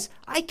says,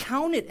 I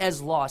count it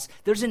as loss.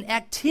 There's an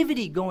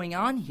activity going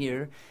on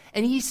here,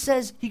 and he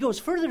goes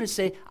further to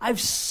say, I've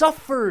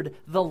suffered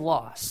the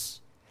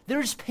loss.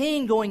 There's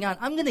pain going on.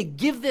 I'm going to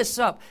give this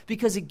up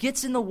because it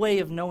gets in the way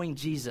of knowing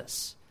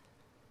Jesus.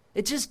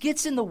 It just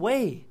gets in the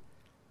way.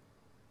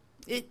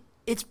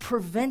 It's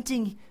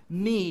preventing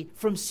me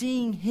from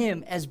seeing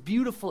him as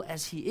beautiful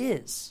as he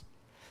is.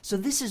 So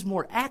this is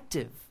more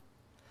active.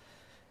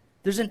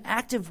 There's an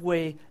active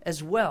way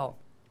as well.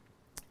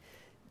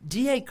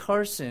 D.A.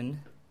 Carson,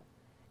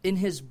 in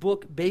his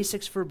book,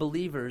 Basics for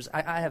Believers,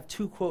 I have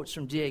 2 quotes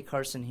from D.A.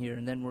 Carson here,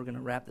 and then we're going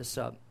to wrap this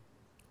up.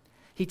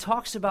 He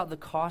talks about the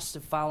cost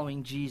of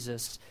following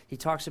Jesus. He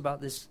talks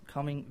about this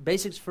coming.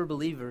 Basics for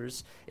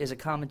Believers is a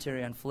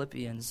commentary on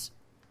Philippians.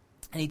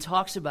 And he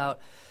talks about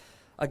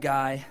a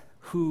guy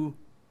who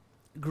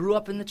grew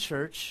up in the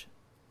church,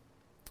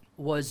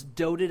 was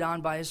doted on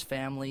by his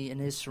family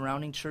and his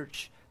surrounding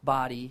church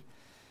body,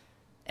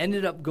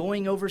 ended up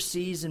going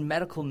overseas in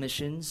medical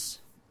missions,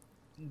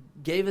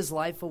 gave his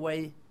life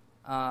away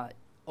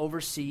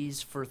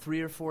overseas for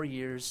 3 or 4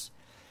 years,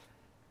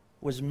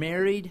 was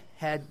married,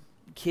 had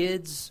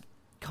kids,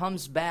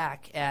 comes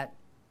back at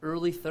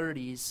early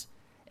 30s,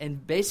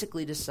 and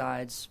basically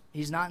decides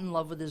he's not in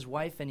love with his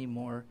wife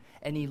anymore,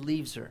 and he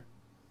leaves her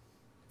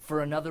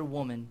for another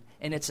woman,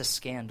 and it's a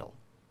scandal.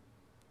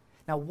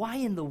 Now, why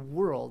in the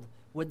world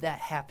would that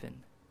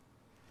happen?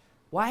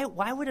 Why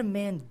would a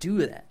man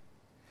do that?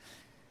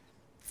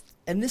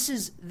 And this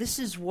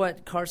is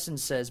what Carson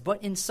says,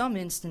 but in some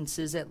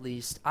instances at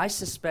least, I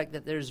suspect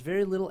that there's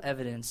very little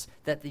evidence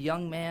that the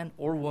young man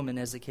or woman,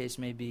 as the case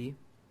may be,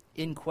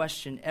 in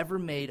question ever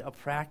made a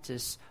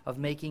practice of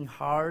making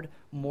hard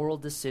moral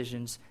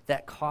decisions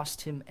that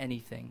cost him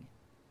anything.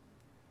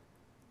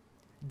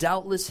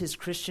 Doubtless his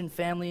Christian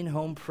family and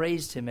home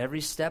praised him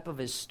every step of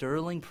his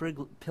sterling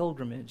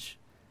pilgrimage.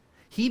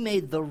 He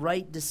made the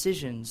right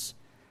decisions,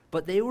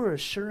 but they were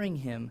assuring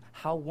him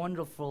how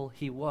wonderful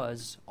he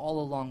was all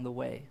along the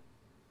way.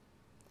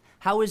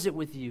 How is it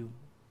with you?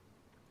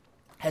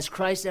 Has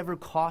Christ ever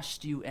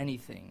cost you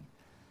anything?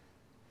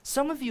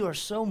 Some of you are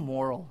so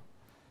moral.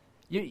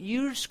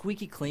 You're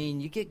squeaky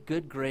clean. You get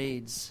good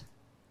grades.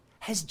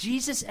 Has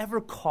Jesus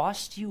ever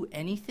cost you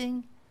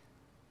anything?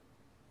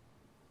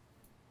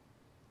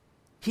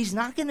 He's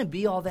not going to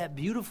be all that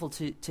beautiful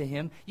to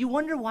him. You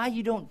wonder why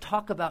you don't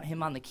talk about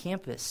him on the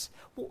campus.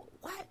 Well,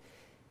 what?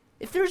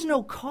 If there's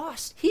no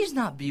cost, he's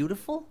not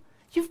beautiful.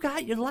 You've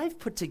got your life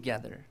put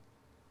together.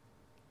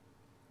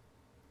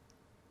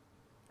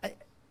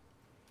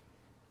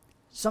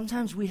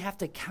 Sometimes we have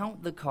to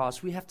count the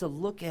cost. We have to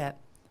look at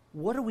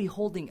what are we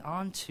holding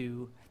on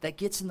to that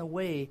gets in the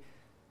way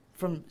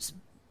from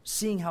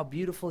seeing how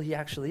beautiful he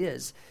actually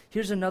is.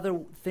 Here's another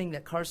thing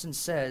that Carson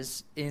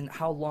says in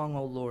How Long,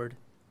 O Lord?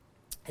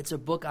 It's a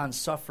book on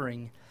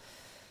suffering.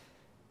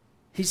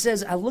 He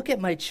says, I look at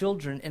my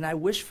children and I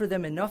wish for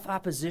them enough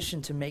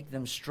opposition to make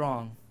them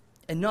strong,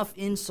 enough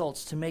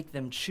insults to make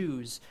them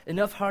choose,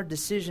 enough hard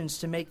decisions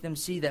to make them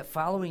see that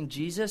following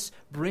Jesus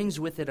brings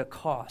with it a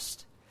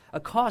cost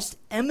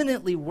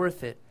eminently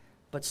worth it,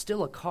 but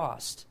still a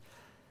cost.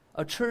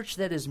 A church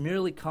that is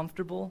merely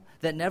comfortable,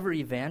 that never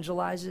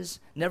evangelizes,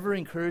 never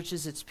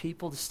encourages its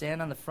people to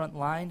stand on the front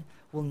line,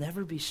 will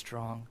never be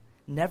strong,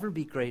 never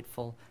be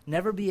grateful,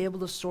 never be able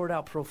to sort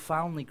out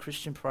profoundly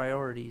Christian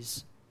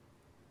priorities.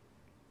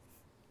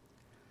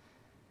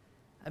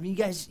 I mean, you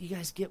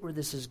guys get where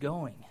this is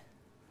going.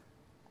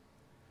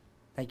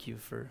 Thank you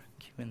for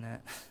cueing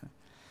that.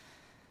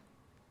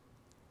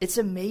 It's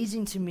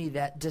amazing to me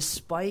that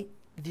despite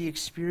the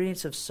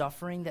experience of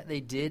suffering that they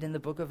did in the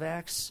book of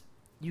Acts,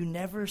 you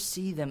never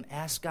see them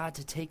ask God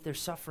to take their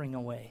suffering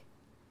away.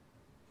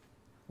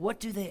 What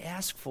do they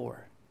ask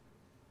for?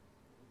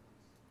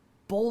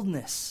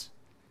 Boldness.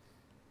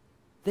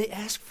 They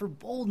ask for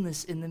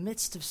boldness in the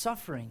midst of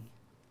suffering.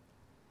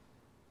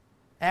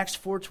 Acts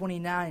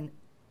 4:29.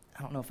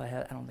 I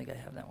don't think I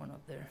have that one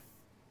up there.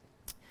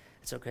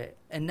 It's okay.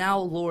 And now,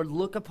 Lord,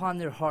 look upon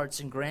their hearts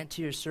and grant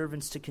to your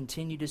servants to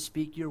continue to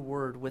speak your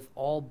word with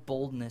all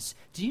boldness.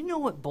 Do you know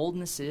what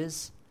boldness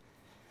is?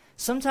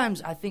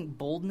 Sometimes I think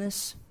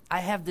boldness, I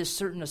have this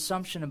certain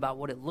assumption about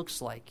what it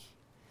looks like.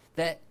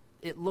 That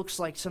it looks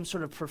like some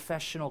sort of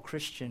professional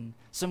Christian,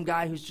 some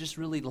guy who's just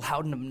really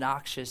loud and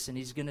obnoxious, and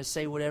he's going to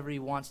say whatever he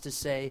wants to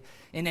say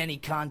in any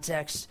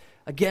context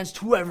against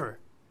whoever. And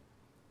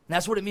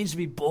that's what it means to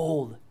be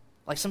bold.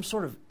 Like some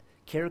sort of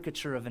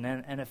caricature of an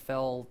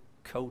NFL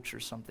coach or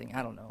something.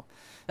 I don't know.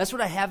 That's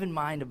what I have in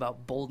mind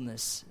about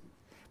boldness.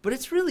 But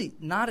it's really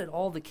not at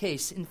all the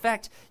case. In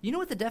fact, you know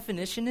what the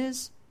definition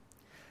is?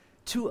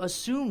 To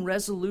assume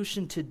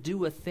resolution to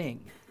do a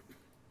thing.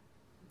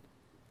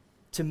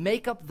 To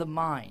make up the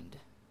mind.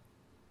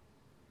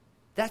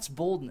 That's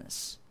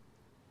boldness.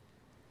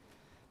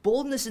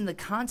 Boldness in the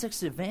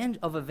context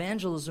of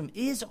evangelism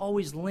is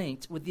always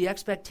linked with the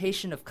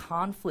expectation of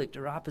conflict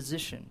or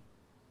opposition.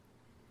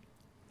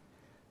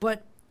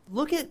 But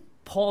look at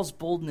Paul's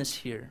boldness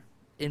here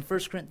in 1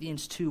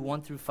 Corinthians 2,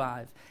 1 through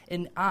 5.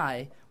 And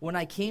I, when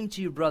I came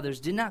to you,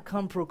 brothers, did not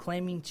come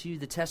proclaiming to you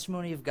the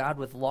testimony of God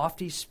with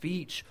lofty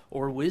speech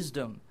or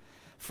wisdom.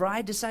 For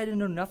I decided to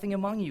know nothing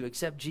among you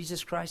except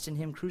Jesus Christ and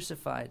him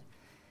crucified.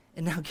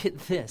 And now get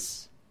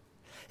this.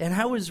 And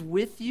I was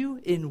with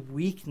you in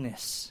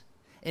weakness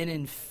and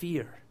in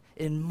fear,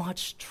 in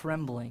much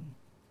trembling.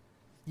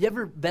 You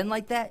ever been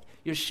like that?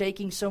 You're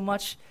shaking so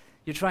much,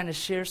 you're trying to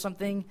share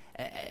something,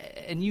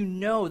 and you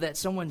know that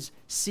someone's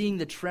seeing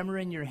the tremor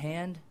in your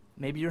hand.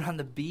 Maybe you're on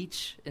the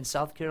beach in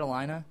South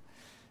Carolina.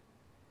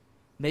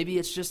 Maybe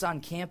it's just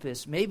on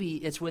campus. Maybe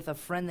it's with a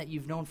friend that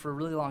you've known for a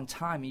really long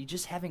time and you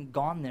just haven't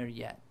gone there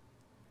yet.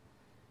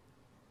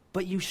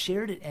 But you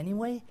shared it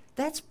anyway?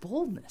 That's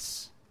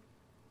boldness.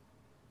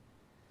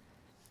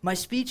 My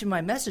speech and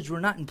my message were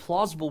not in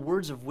plausible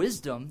words of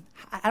wisdom.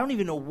 I don't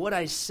even know what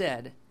I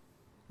said,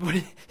 but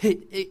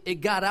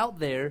it got out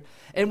there,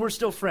 and we're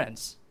still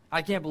friends.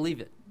 I can't believe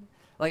it.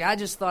 Like, I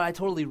just thought I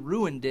totally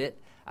ruined it.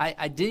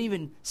 I didn't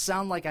even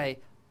sound like I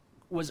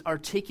was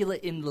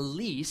articulate in the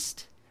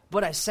least,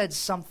 but I said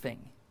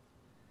something.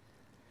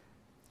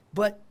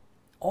 But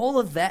all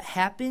of that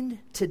happened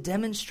to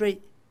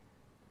demonstrate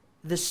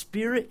the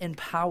Spirit and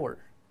power,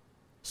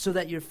 so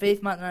that your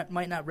faith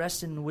might not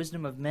rest in the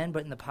wisdom of men,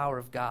 but in the power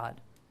of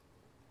God.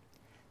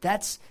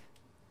 That's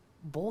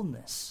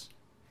boldness.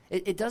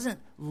 It doesn't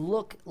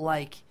look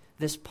like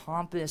this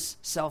pompous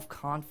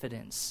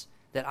self-confidence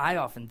that I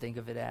often think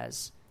of it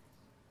as.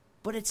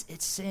 But it's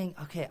saying,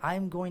 okay,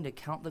 I'm going to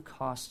count the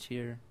cost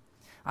here.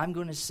 I'm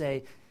going to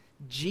say,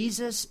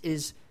 Jesus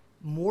is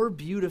more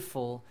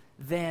beautiful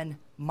than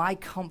my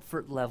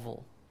comfort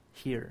level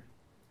here.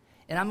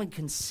 And I'm going to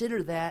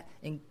consider that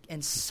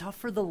and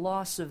suffer the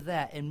loss of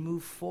that and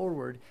move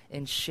forward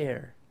and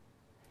share.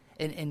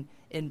 And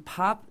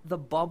pop the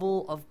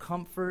bubble of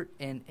comfort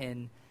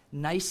and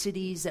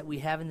niceties that we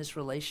have in this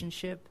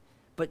relationship,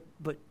 but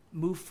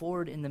move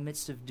forward in the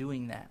midst of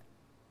doing that.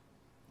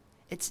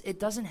 It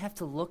doesn't have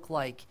to look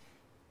like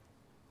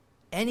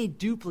any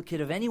duplicate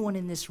of anyone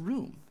in this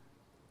room.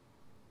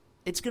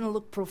 It's going to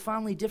look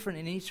profoundly different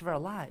in each of our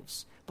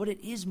lives, but it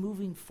is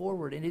moving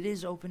forward and it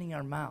is opening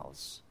our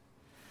mouths.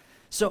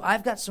 So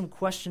I've got some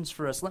questions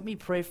for us. Let me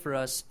pray for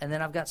us, and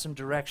then I've got some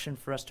direction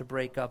for us to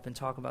break up and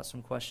talk about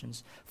some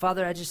questions.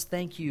 Father, I just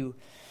thank you.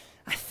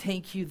 I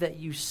thank you that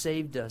you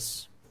saved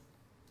us.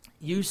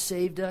 You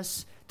saved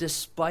us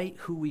despite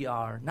who we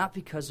are, not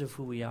because of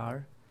who we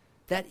are.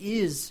 That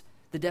is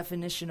the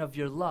definition of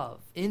your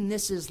love. In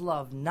this is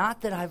love,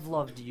 not that I've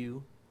loved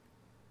you,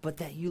 but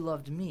that you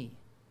loved me.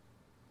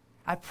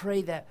 I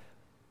pray that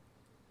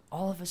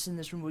all of us in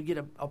this room would get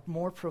a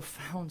more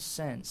profound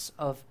sense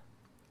of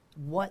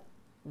what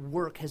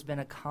work has been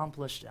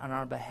accomplished on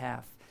our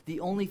behalf. The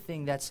only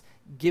thing that's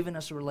given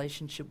us a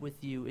relationship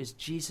with you is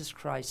Jesus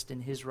Christ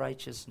and his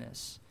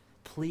righteousness,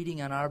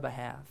 pleading on our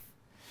behalf.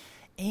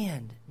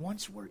 And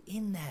once we're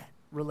in that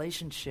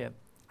relationship,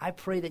 I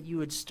pray that you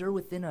would stir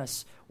within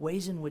us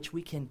ways in which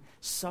we can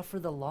suffer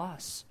the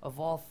loss of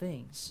all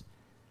things,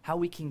 how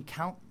we can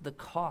count the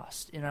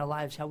cost in our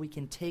lives, how we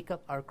can take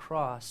up our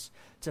cross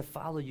to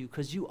follow you,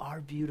 because you are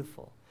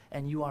beautiful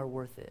and you are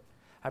worth it.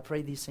 I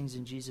pray these things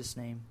in Jesus'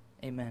 name.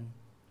 Amen.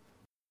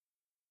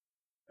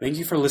 Thank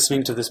you for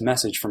listening to this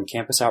message from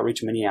Campus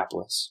Outreach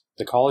Minneapolis,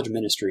 the college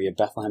ministry of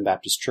Bethlehem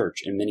Baptist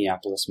Church in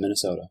Minneapolis,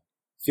 Minnesota.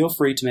 Feel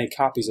free to make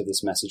copies of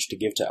this message to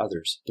give to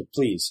others, but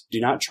please do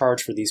not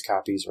charge for these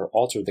copies or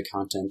alter the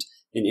content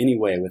in any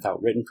way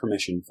without written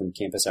permission from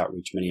Campus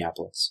Outreach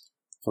Minneapolis.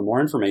 For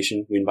more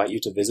information, we invite you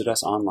to visit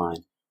us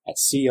online at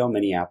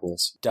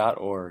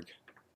cominneapolis.org.